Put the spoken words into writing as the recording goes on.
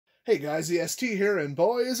Hey guys, EST here, and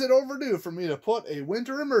boy is it overdue for me to put a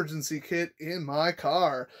winter emergency kit in my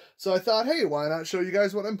car. So I thought, hey, why not show you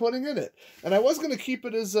guys what I'm putting in it? And I was going to keep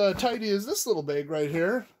it as tidy as this little bag right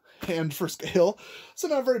here, and for scale. So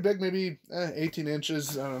not very big, maybe 18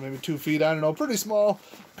 inches, I don't know, maybe 2 feet, I don't know, pretty small,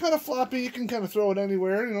 kind of floppy, you can kind of throw it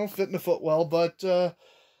anywhere, fit in a foot well, but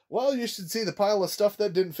well, you should see the pile of stuff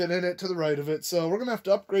that didn't fit in it to the right of it. So we're going to have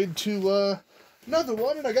to upgrade to another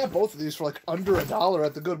one, and I got both of these for like under $1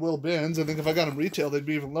 at the Goodwill bins. I think if I got them retail, they'd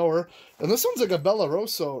be even lower. And this one's like a Bella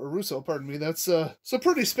Rosso, or Russo, pardon me. That's so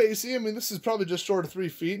pretty spacey. I mean, this is probably just short of 3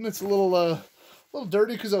 feet, and it's a little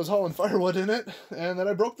dirty because I was hauling firewood in it, and then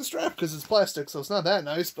I broke the strap because it's plastic, so it's not that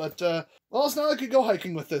nice, but, well, it's not like you go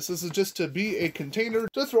hiking with this. This is just to be a container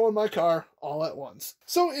to throw in my car all at once.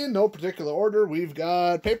 So in no particular order, we've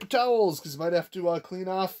got paper towels, because you might have to clean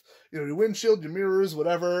off, your windshield, your mirrors,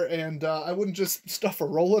 whatever, and I wouldn't just stuff a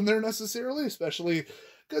roll in there necessarily, especially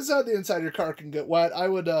because the inside of your car can get wet. I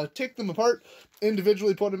would take them apart,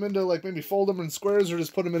 individually put them into, like, maybe fold them in squares, or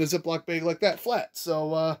just put them in a Ziploc bag like that, flat.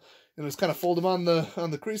 So, just kind of fold them on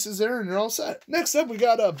the creases there, and you're all set. Next up, we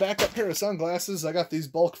got a backup pair of sunglasses. I got these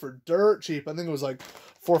bulk for dirt cheap. I think it was like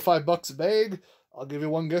 $4 or $5 a bag. I'll give you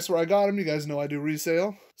one guess where I got them. You guys know I do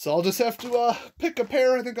resale. So I'll just have to pick a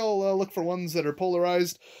pair. I think I'll look for ones that are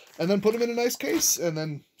polarized, and then put them in a nice case, and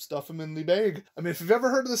then stuff them in the bag. I mean, if you've ever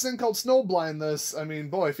heard of this thing called snow blindness, I mean,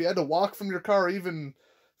 boy, if you had to walk from your car even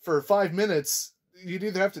for 5 minutes, you'd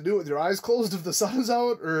either have to do it with your eyes closed if the sun is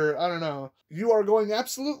out, or, I don't know. You are going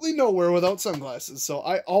absolutely nowhere without sunglasses, so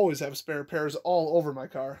I always have spare pairs all over my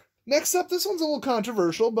car. Next up, this one's a little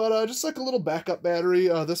controversial, but just like a little backup battery.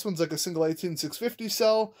 This one's like a single 18650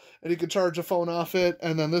 cell, and you can charge a phone off it,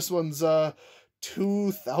 and then this one's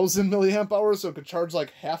 2,000 milliamp hours, so it could charge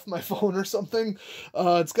like half my phone or something.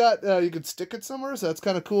 It's got, you could stick it somewhere, so that's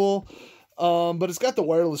kind of cool. But it's got the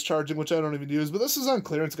wireless charging, which I don't even use, but this is on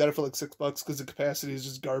clearance. Got it for like $6 because the capacity is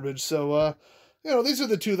just garbage. So, these are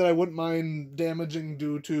the two that I wouldn't mind damaging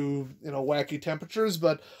due to, wacky temperatures,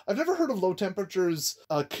 but I've never heard of low temperatures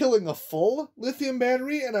killing a full lithium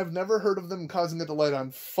battery, and I've never heard of them causing it to light on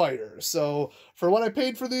fire. So for what I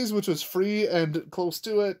paid for these, which was free and close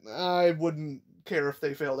to it, I wouldn't care if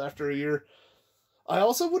they failed after a year. I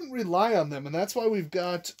also wouldn't rely on them, and that's why we've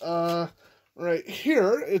got, right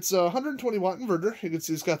here, it's a 120 watt inverter. You can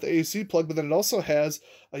see it's got the AC plug, but then it also has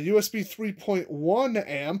a USB 3.1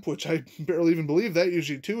 amp, which I barely even believe that.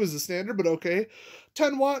 Usually 2 is the standard, but okay.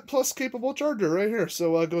 10 watt plus capable charger right here.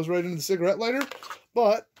 So it goes right into the cigarette lighter.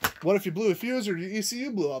 But what if you blew a fuse or your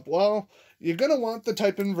ECU blew up? Well, you're going to want the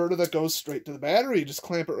type of inverter that goes straight to the battery. You just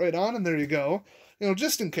clamp it right on, and there you go.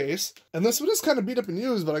 Just in case. And this one is kind of beat up and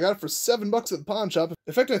used, but I got it for $7 at the pawn shop.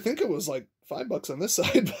 In fact, I think it was like $5 on this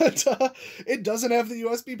side, but it doesn't have the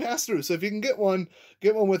USB pass-through. So if you can get one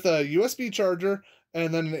with a USB charger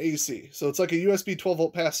and then an AC. So it's like a USB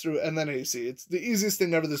 12-volt pass-through and then AC. It's the easiest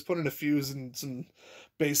thing ever. Just put in a fuse and some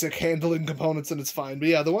basic handling components and it's fine. But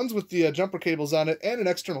yeah, the ones with the jumper cables on it and an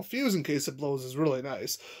external fuse in case it blows is really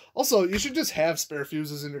nice. Also, you should just have spare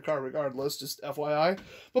fuses in your car regardless, just FYI.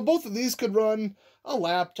 But both of these could run a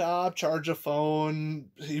laptop, charge a phone,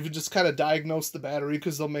 even just kind of diagnose the battery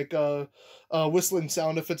because they'll make a whistling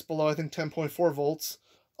sound if it's below, I think, 10.4 volts.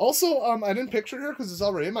 Also, I didn't picture it here because it's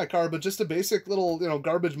already in my car, but just a basic little,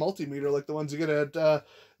 garbage multimeter like the ones you get at the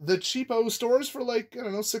cheapo stores for like, I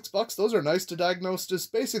don't know, $6. Those are nice to diagnose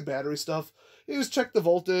just basic battery stuff. You just check the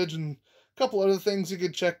voltage and a couple other things you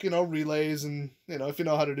could check, relays and, if you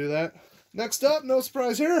know how to do that. Next up, no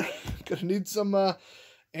surprise here, gonna need some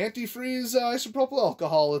antifreeze isopropyl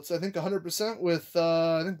alcohol. It's, I think, 100% with,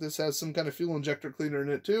 I think this has some kind of fuel injector cleaner in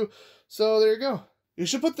it too. So there you go. You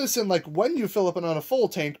should put this in like when you fill up it on a full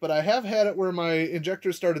tank, but I have had it where my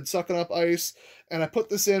injector started sucking up ice, and I put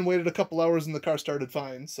this in, waited a couple hours, and the car started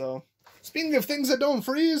fine. So, speaking of things that don't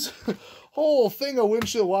freeze, whole thing of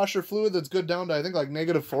windshield washer fluid that's good down to, I think, like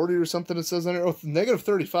 -40 or something it says on it. Oh,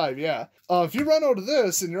 -35, yeah. If you run out of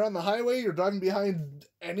this and you're on the highway, you're driving behind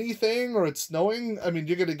anything, or it's snowing, I mean,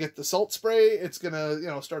 you're going to get the salt spray, it's going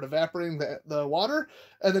to, start evaporating the water,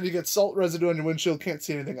 and then you get salt residue on your windshield, can't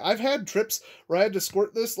see anything. I've had trips where I had to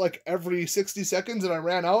squirt this like every 60 seconds, and I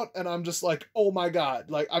ran out, and I'm just like, oh my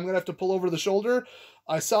god, like, I'm going to have to pull over the shoulder.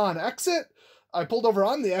 I saw an exit, I pulled over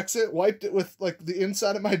on the exit, wiped it with like the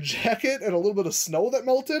inside of my jacket and a little bit of snow that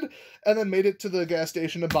melted, and then made it to the gas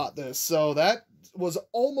station and bought this. So that was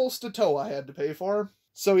almost a tow I had to pay for.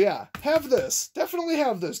 So yeah, have this. Definitely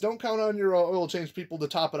have this. Don't count on your oil change people to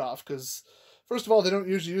top it off, because first of all, they don't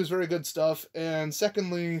usually use very good stuff, and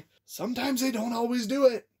secondly, sometimes they don't always do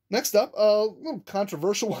it. Next up, a little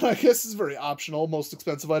controversial one, I guess, is very optional, most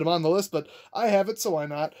expensive item on the list, but I have it, so why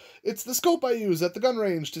not? It's the scope I use at the gun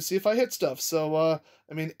range to see if I hit stuff. So,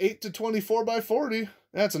 I mean, 8 to 24 by 40.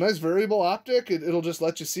 That's a nice variable optic. It'll just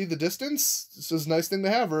let you see the distance. This is a nice thing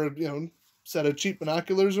to have, or, set of cheap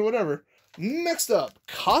binoculars or whatever. Next up,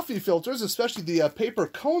 coffee filters, especially the paper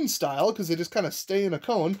cone style, because they just kind of stay in a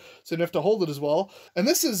cone, so you don't have to hold it as well. And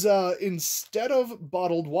this is instead of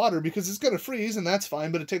bottled water, because it's going to freeze, and that's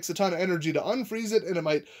fine, but it takes a ton of energy to unfreeze it, and it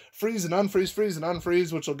might freeze and unfreeze, freeze and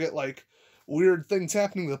unfreeze, which will get, like, weird things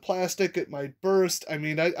happening to the plastic. It might burst. I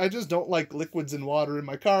mean, I just don't like liquids and water in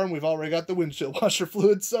my car, and we've already got the windshield washer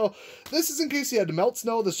fluid, so this is in case you had to melt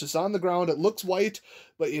snow that's just on the ground. It looks white,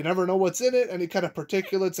 but you never know what's in it. Any kind of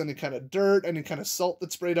particulates, any kind of dirt, any kind of salt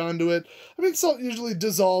that's sprayed onto it. I mean, salt usually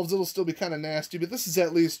dissolves. It'll still be kind of nasty, but this is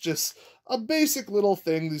at least just a basic little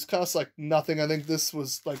thing. These cost like nothing. I think this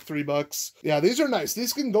was like $3. Yeah, these are nice.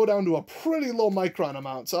 These can go down to a pretty low micron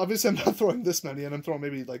amount. So obviously I'm not throwing this many in. I'm throwing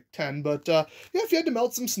maybe like 10. But yeah, if you had to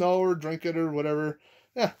melt some snow or drink it or whatever,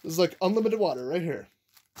 yeah, this is like unlimited water right here.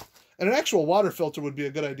 And an actual water filter would be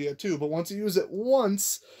a good idea too. But once you use it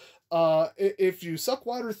once, if you suck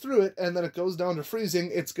water through it and then it goes down to freezing,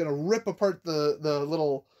 it's going to rip apart the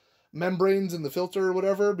little membranes in the filter or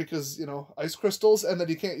whatever, because, ice crystals, and then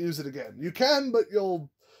you can't use it again. You can, but you'll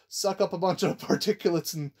suck up a bunch of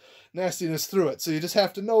particulates and nastiness through it. So you just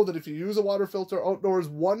have to know that if you use a water filter outdoors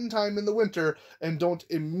one time in the winter and don't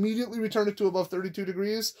immediately return it to above 32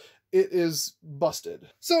 degrees, it is busted.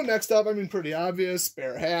 So next up, I mean, pretty obvious,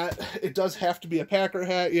 spare hat. It does have to be a Packer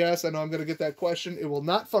hat. Yes, I know I'm going to get that question. It will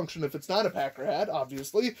not function if it's not a Packer hat,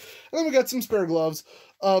 obviously. And then we got some spare gloves.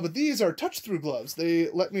 But these are touch-through gloves. They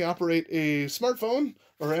let me operate a smartphone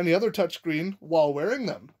or any other touchscreen while wearing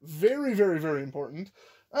them. Very, very, very important.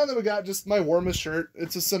 And then we got just my warmest shirt.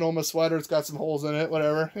 It's a Sonoma sweater. It's got some holes in it,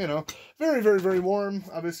 whatever, Very, very, very warm.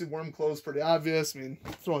 Obviously, warm clothes, pretty obvious. I mean,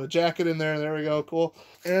 throwing a jacket in there. There we go. Cool.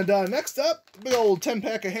 And next up, big old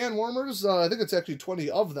 10-pack of hand warmers. I think it's actually 20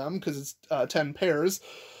 of them because it's 10 pairs.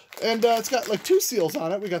 And it's got like 2 seals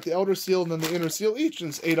on it. We got the outer seal and then the inner seal each, and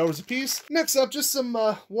it's $8 a piece. Next up, just some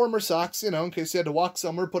warmer socks, in case you had to walk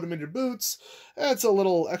somewhere, put them in your boots. That's a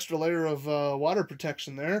little extra layer of water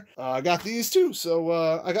protection there. I got these too, so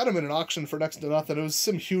I got them in an auction for next to nothing. It was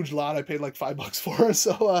some huge lot I paid like $5 for,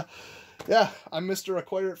 so yeah, I'm Mr.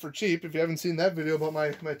 Acquire It for Cheap. If you haven't seen that video about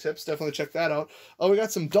my tips, definitely check that out. We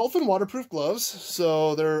got some Dolphin waterproof gloves,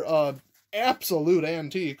 so they're absolute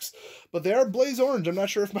antiques, but they are blaze orange. I'm not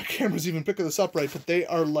sure if my camera's even picking this up right, but they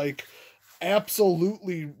are like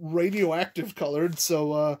absolutely radioactive colored,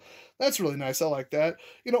 so that's really nice. I like that.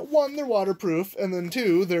 One, they're waterproof, and then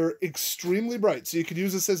 2, they're extremely bright, so you could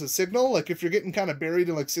use this as a signal. Like if you're getting kind of buried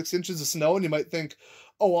in like 6 inches of snow and you might think,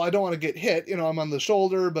 oh, well, I don't want to get hit. I'm on the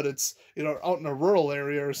shoulder, but it's, out in a rural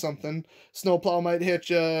area or something. Snowplow might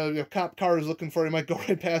hit you. Cop car is looking for you, might go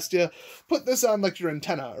right past you. Put this on like your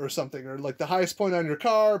antenna or something, or like the highest point on your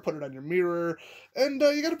car, put it on your mirror, and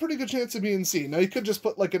you got a pretty good chance of being seen. Now, you could just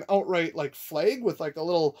put like an outright like flag with like a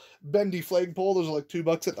little bendy flagpole. Those are like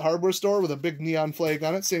 $2 at the hardware store with a big neon flag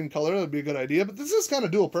on it, same color. That'd be a good idea, but this is kind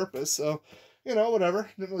of dual purpose, so whatever.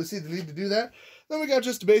 Didn't really see the need to do that. Then we got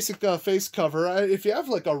just a basic face cover. If you have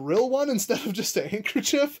like a real one instead of just a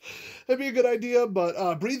handkerchief, that'd be a good idea.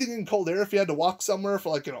 But breathing in cold air, if you had to walk somewhere for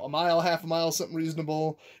like, a mile, half a mile, something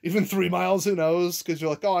reasonable, even 3 miles, who knows? Because you're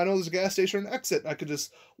like, oh, I know there's a gas station and exit. I could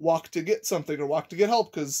just walk to get something or walk to get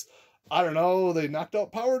help because, I don't know, they knocked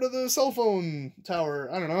out power to the cell phone tower.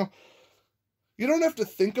 I don't know. You don't have to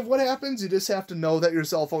think of what happens. You just have to know that your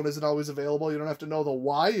cell phone isn't always available. You don't have to know the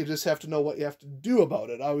why. You just have to know what you have to do about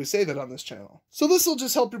it. I always say that on this channel. So this will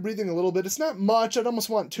just help your breathing a little bit. It's not much. I'd almost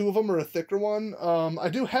want 2 of them or a thicker one. I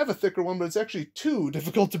do have a thicker one, but it's actually too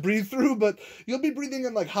difficult to breathe through. But you'll be breathing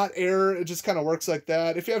in like hot air. It just kind of works like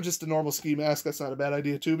that. If you have just a normal ski mask, that's not a bad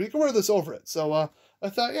idea too. But you can wear this over it. So I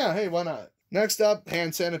thought, yeah, hey, why not? Next up,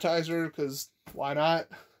 hand sanitizer, because why not?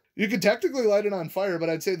 You could technically light it on fire, but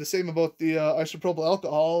I'd say the same about the isopropyl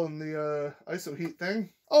alcohol and the iso heat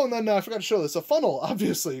thing. Oh, and then I forgot to show this. A funnel,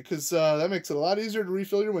 obviously, because that makes it a lot easier to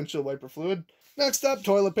refill your windshield wiper fluid. Next up,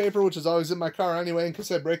 toilet paper, which is always in my car anyway, in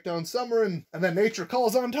case I break down somewhere and then nature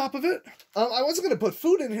calls on top of it. I wasn't going to put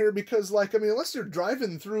food in here because, unless you're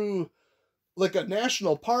driving through like a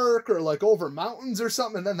national park or like over mountains or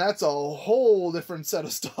something, and then that's a whole different set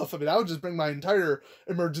of stuff. I would just bring my entire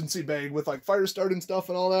emergency bag with like fire starting stuff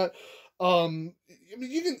and all that. I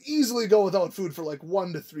mean, you can easily go without food for like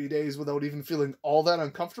 1 to 3 days without even feeling all that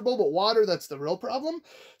uncomfortable, but water, that's the real problem.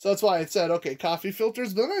 So that's why I said, okay, coffee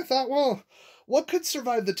filters. But then I thought, well, what could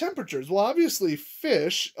survive the temperatures? Well, obviously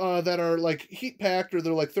fish that are like heat packed or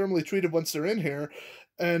they're like thermally treated once they're in here.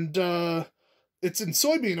 And it's in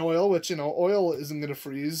soybean oil, which, oil isn't going to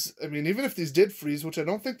freeze. I mean, even if these did freeze, which I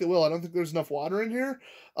don't think they will, I don't think there's enough water in here.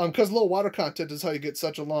 Because low water content is how you get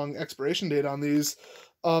such a long expiration date on these.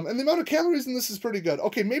 And the amount of calories in this is pretty good.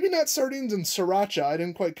 Okay, maybe not sardines and sriracha. I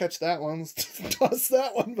didn't quite catch that one. Let's toss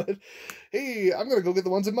that one. But hey, I'm gonna go get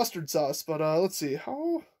the ones in mustard sauce. But let's see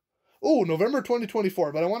how. Oh, November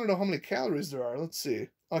 2024. But I want to know how many calories there are. Let's see.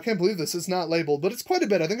 I can't believe this is not labeled, but it's quite a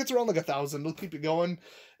bit. I think it's around like 1,000. It'll keep you going.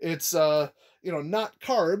 It's not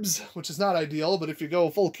carbs, which is not ideal. But if you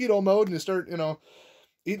go full keto mode and you start,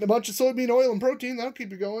 eating a bunch of soybean oil and protein, that'll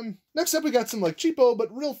keep you going. Next up, we got some like cheapo,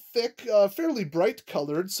 but real thick, fairly bright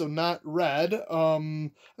colored, so not red. I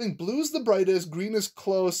think blue's the brightest, green is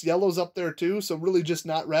close, yellow's up there too, so really just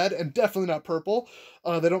not red, and definitely not purple.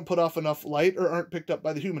 They don't put off enough light or aren't picked up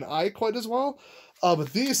by the human eye quite as well.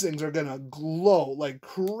 But these things are gonna glow like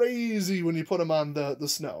crazy when you put them on the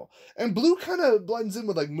snow. And blue kind of blends in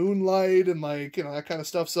with like moonlight and like, that kind of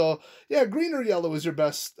stuff. So yeah, green or yellow is your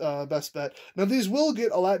best bet. Now these will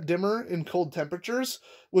get a lot dimmer in cold temperatures,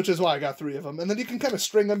 which is why I got 3 of them. And then you can kind of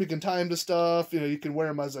string them, you can tie them to stuff, you can wear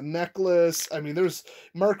them as a necklace. I mean, there's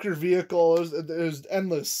mark your vehicle, there's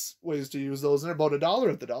endless ways to use those, and they're about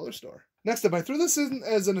 $1 at the dollar store. Next up, I threw this in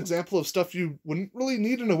as an example of stuff you wouldn't really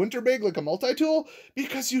need in a winter bag, like a multi-tool,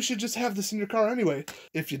 because you should just have this in your car anyway.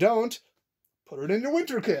 If you don't, put it in your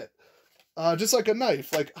winter kit. Just like a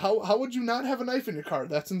knife. Like, how would you not have a knife in your car?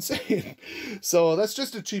 That's insane. So that's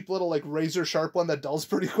just a cheap little, like, razor sharp one that dulls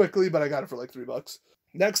pretty quickly, but I got it for like $3.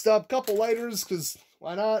 Next up, couple lighters, because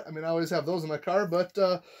why not? I mean, I always have those in my car, but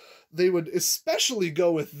they would especially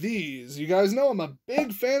go with these. You guys know I'm a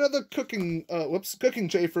big fan of the cooking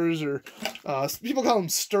chafers, or people call them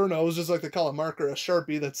sternos, just like they call a marker a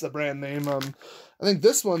Sharpie. That's the brand name. I think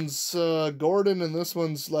this one's Gordon, and this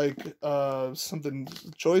one's like something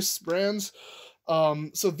Choice brands.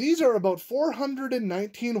 So these are about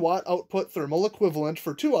 419 watt output thermal equivalent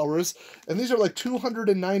for 2 hours, and these are like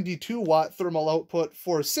 292 watt thermal output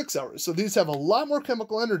for 6 hours. So these have a lot more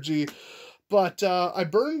chemical energy. But I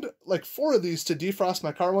burned like 4 of these to defrost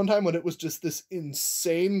my car one time when it was just this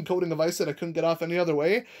insane coating of ice that I couldn't get off any other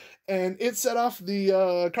way. And it set off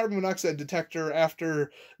the carbon monoxide detector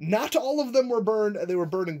after not all of them were burned, and they were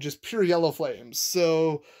burning just pure yellow flames.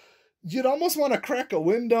 So you'd almost want to crack a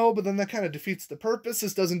window, but then that kind of defeats the purpose.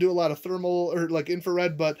 This doesn't do a lot of thermal or like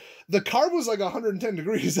infrared, but the car was like 110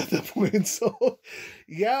 degrees at that point. So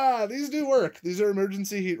yeah, these do work. These are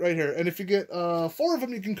emergency heat right here. And if you get 4 of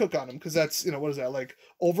them, you can cook on them, because that's, what is that, like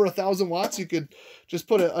over 1,000 watts? You could just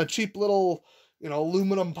put a cheap little,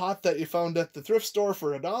 aluminum pot that you found at the thrift store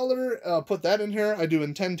for $1. Put that in here. I do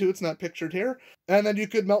intend to. It's not pictured here. And then you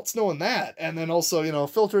could melt snow in that. And then also,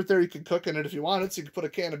 filter it there. You could cook in it if you wanted. So you could put a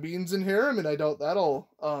can of beans in here. I mean, I doubt that'll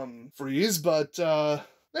freeze, but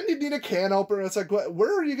then you'd need a can opener. It's like,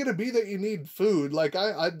 where are you going to be that you need food? Like,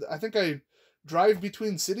 I think I drive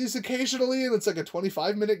between cities occasionally, and it's like a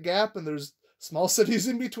 25-minute gap, and there's small cities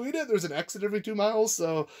in between it. There's an exit every 2 miles,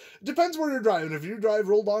 so it depends where you're driving. If you drive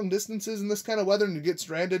real long distances in this kind of weather and you get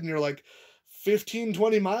stranded and you're like 15,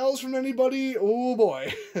 20 miles from anybody, oh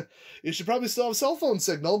boy. You should probably still have cell phone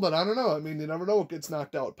signal, but I don't know. I mean, you never know what gets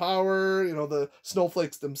knocked out. Power, the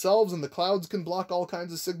snowflakes themselves and the clouds can block all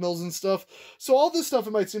kinds of signals and stuff. So all this stuff,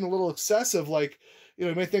 it might seem a little excessive, like,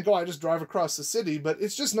 you may think, oh, I just drive across the city, but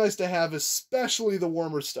it's just nice to have, especially the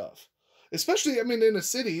warmer stuff. Especially, I mean, in a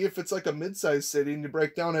city, if it's like a mid-sized city and you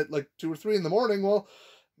break down at like 2 or 3 in the morning, well,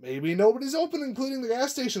 maybe nobody's open, including the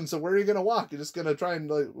gas station. So where are you going to walk? You're just going to try and,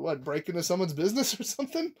 like, break into someone's business or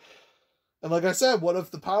something? And like I said, what if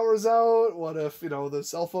the power's out? What if, the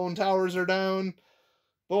cell phone towers are down?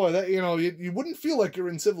 Boy, that, you wouldn't feel like you're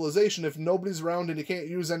in civilization if nobody's around and you can't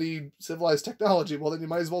use any civilized technology. Well, then you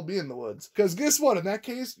might as well be in the woods. Because guess what? In that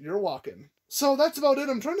case, you're walking. So that's about it.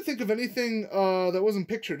 I'm trying to think of anything that wasn't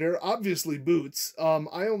pictured here. Obviously, boots.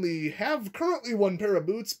 I only have currently 1 pair of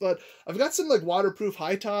boots, but I've got some like waterproof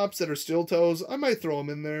high tops that are steel toes. I might throw them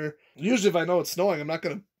in there. Usually, if I know it's snowing, I'm not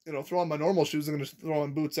going to throw on my normal shoes. I'm going to throw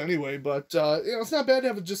on boots anyway. But it's not bad to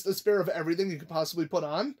have just a spare of everything you could possibly put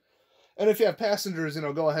on. And if you have passengers,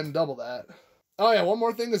 go ahead and double that. Oh yeah, one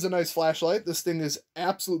more thing is a nice flashlight. This thing is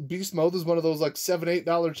absolute beast mode. This is one of those like $7,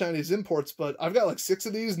 $8 Chinese imports, but I've got like 6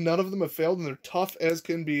 of these. None of them have failed, and they're tough as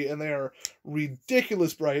can be, and they are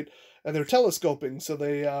ridiculous bright, and they're telescoping. So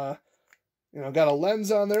they, got a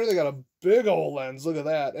lens on there. They got a big old lens, look at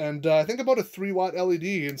that. And I think about a 3-watt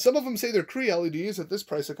LED, and some of them say they're Cree LEDs. At this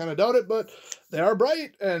price, I kind of doubt it, but they are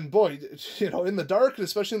bright, and boy, you know, in the dark,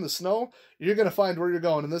 especially in the snow, you're going to find where you're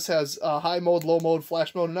going. And this has high mode, low mode,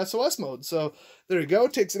 flash mode, and SOS mode. So there you go.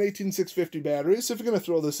 It takes an 18650 battery. So if you're going to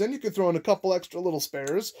throw this in, you could throw in a couple extra little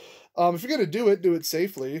spares. If you're going to do it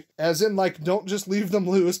safely. As in, like, don't just leave them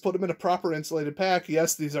loose. Put them in a proper insulated pack.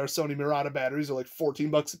 Yes, these are Sony Murata batteries. They're like 14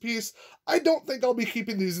 bucks a piece. I don't think I'll be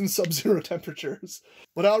keeping these in sub-zero temperatures.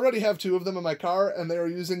 But I already have 2 of them in my car, and they are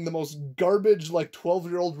using the most garbage, like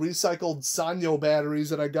 12-year-old recycled Sanyo batteries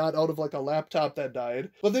that I got out of like a laptop that died.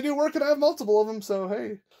 But they do work, and I have multiple of them, so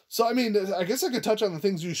hey. So, I mean, I guess I could touch on the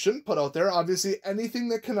things you shouldn't put out there. Obviously, anything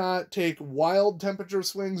that cannot take wild temperature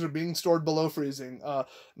swings or being stored below freezing.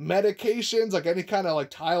 Medications, like any kind of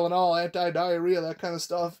like Tylenol, anti-diarrhea, that kind of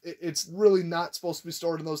stuff, it's really not supposed to be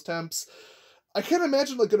stored in those temps. I can't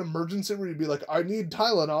imagine like an emergency where you'd be like, I need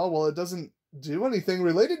Tylenol. Well, it doesn't do anything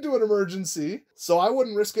related to an emergency, so I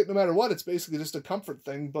wouldn't risk it no matter what. It's basically just a comfort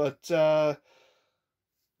thing, but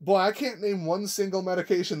boy, I can't name one single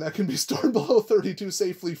medication that can be stored below 32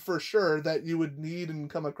 safely for sure that you would need and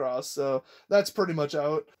come across, so that's pretty much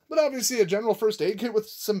out. But obviously a general first aid kit with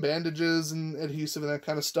some bandages and adhesive and that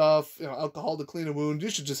kind of stuff, you know, alcohol to clean a wound, you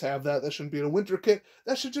should just have that. That shouldn't be in a winter kit.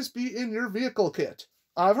 That should just be in your vehicle kit.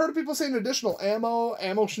 I've heard of people saying additional ammo.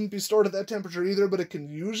 Ammo shouldn't be stored at that temperature either, but it can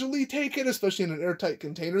usually take it, especially in an airtight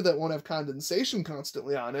container that won't have condensation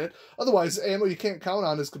constantly on it. Otherwise, ammo you can't count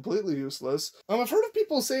on is completely useless. I've heard of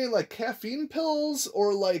people saying like caffeine pills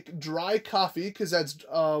or like dry coffee, because that's,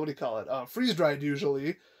 what do you call it? Freeze-dried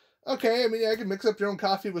usually. Okay, I mean, yeah, I can mix up your own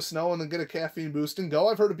coffee with snow and then get a caffeine boost and go.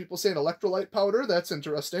 I've heard of people saying electrolyte powder. That's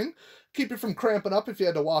interesting. Keep you from cramping up if you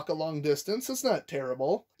had to walk a long distance. That's not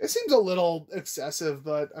terrible. It seems a little excessive,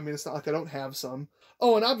 but I mean, it's not like I don't have some.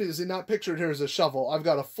 Oh, and obviously not pictured here is a shovel. I've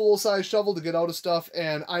got a full-size shovel to get out of stuff,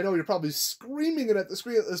 and I know you're probably screaming it at the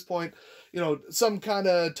screen at this point, you know, some kind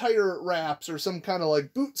of tire wraps or some kind of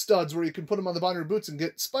like boot studs where you can put them on the bottom of your boots and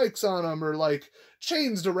get spikes on them, or like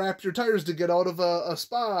chains to wrap your tires to get out of a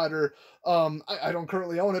spot, or I don't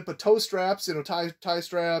currently own it, but toe straps, you know, tie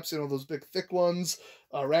straps, you know, those big thick ones,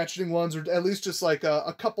 ratcheting ones, or at least just like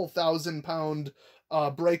a couple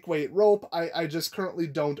 £1,000 brake weight rope. I just currently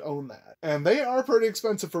don't own that. And they are pretty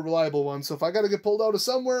expensive for reliable ones, so if I gotta get pulled out of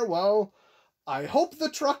somewhere, well, I hope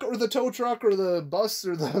the truck or the tow truck or the bus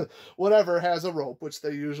or the whatever has a rope, which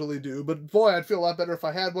they usually do. But boy, I'd feel a lot better if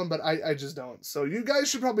I had one, but I just don't. So you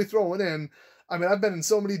guys should probably throw one in. I mean, I've been in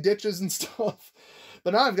so many ditches and stuff,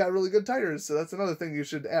 but now I've got really good tires, so that's another thing you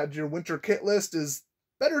should add to your winter kit list is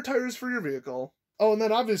better tires for your vehicle. Oh, and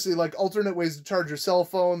then obviously, like, alternate ways to charge your cell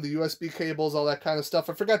phone, the USB cables, all that kind of stuff.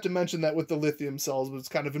 I forgot to mention that with the lithium cells, but it's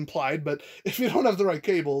kind of implied. But if you don't have the right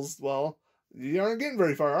cables, well, you aren't getting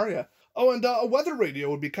very far, are you? Oh, and a weather radio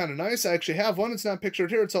would be kind of nice. I actually have one. It's not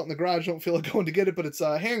pictured here. It's out in the garage. Don't feel like going to get it, but it's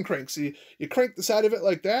a hand crank. So you crank the side of it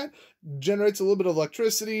like that, generates a little bit of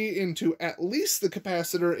electricity into at least the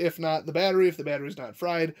capacitor, if not the battery, if the battery's not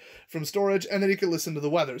fried from storage, and then you can listen to the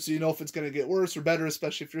weather. So you know if it's going to get worse or better,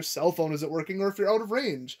 especially if your cell phone isn't working or if you're out of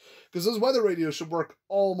range. Because those weather radios should work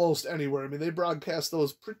almost anywhere. I mean, they broadcast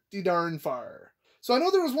those pretty darn far. So I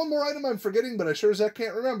know there was one more item I'm forgetting, but I sure as heck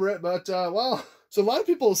can't remember it. But, well, so a lot of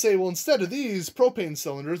people will say, well, instead of these propane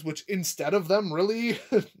cylinders, which instead of them, really,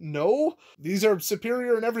 no, these are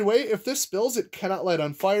superior in every way. If this spills, it cannot light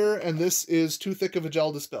on fire, and this is too thick of a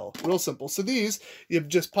gel to spill. Real simple. So these, you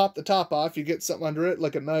just pop the top off, you get something under it,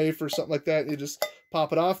 like a knife or something like that, and you just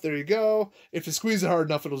pop it off. There you go. If you squeeze it hard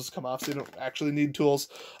enough, it'll just come off, so you don't actually need tools.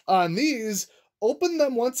 On these, open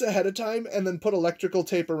them once ahead of time and then put electrical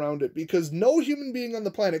tape around it, because no human being on the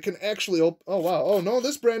planet can actually open... Oh, wow. Oh, no,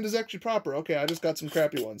 this brand is actually proper. Okay, I just got some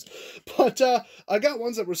crappy ones. But I got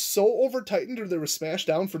ones that were so over-tightened or they were smashed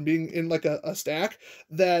down from being in like a stack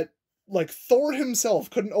that like Thor himself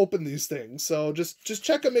couldn't open these things. So just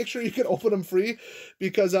check and make sure you can open them free,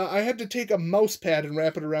 because I had to take a mouse pad and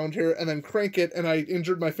wrap it around here and then crank it, and I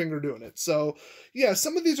injured my finger doing it. So yeah,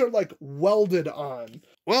 some of these are like welded on.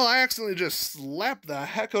 Well, I accidentally just slapped the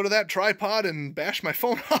heck out of that tripod and bashed my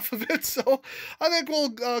phone off of it, so I think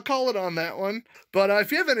we'll call it on that one. But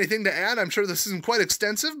if you have anything to add, I'm sure this isn't quite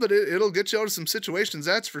extensive, but it'll get you out of some situations,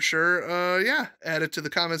 that's for sure. Yeah, add it to the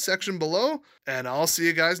comment section below, and I'll see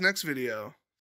you guys next video.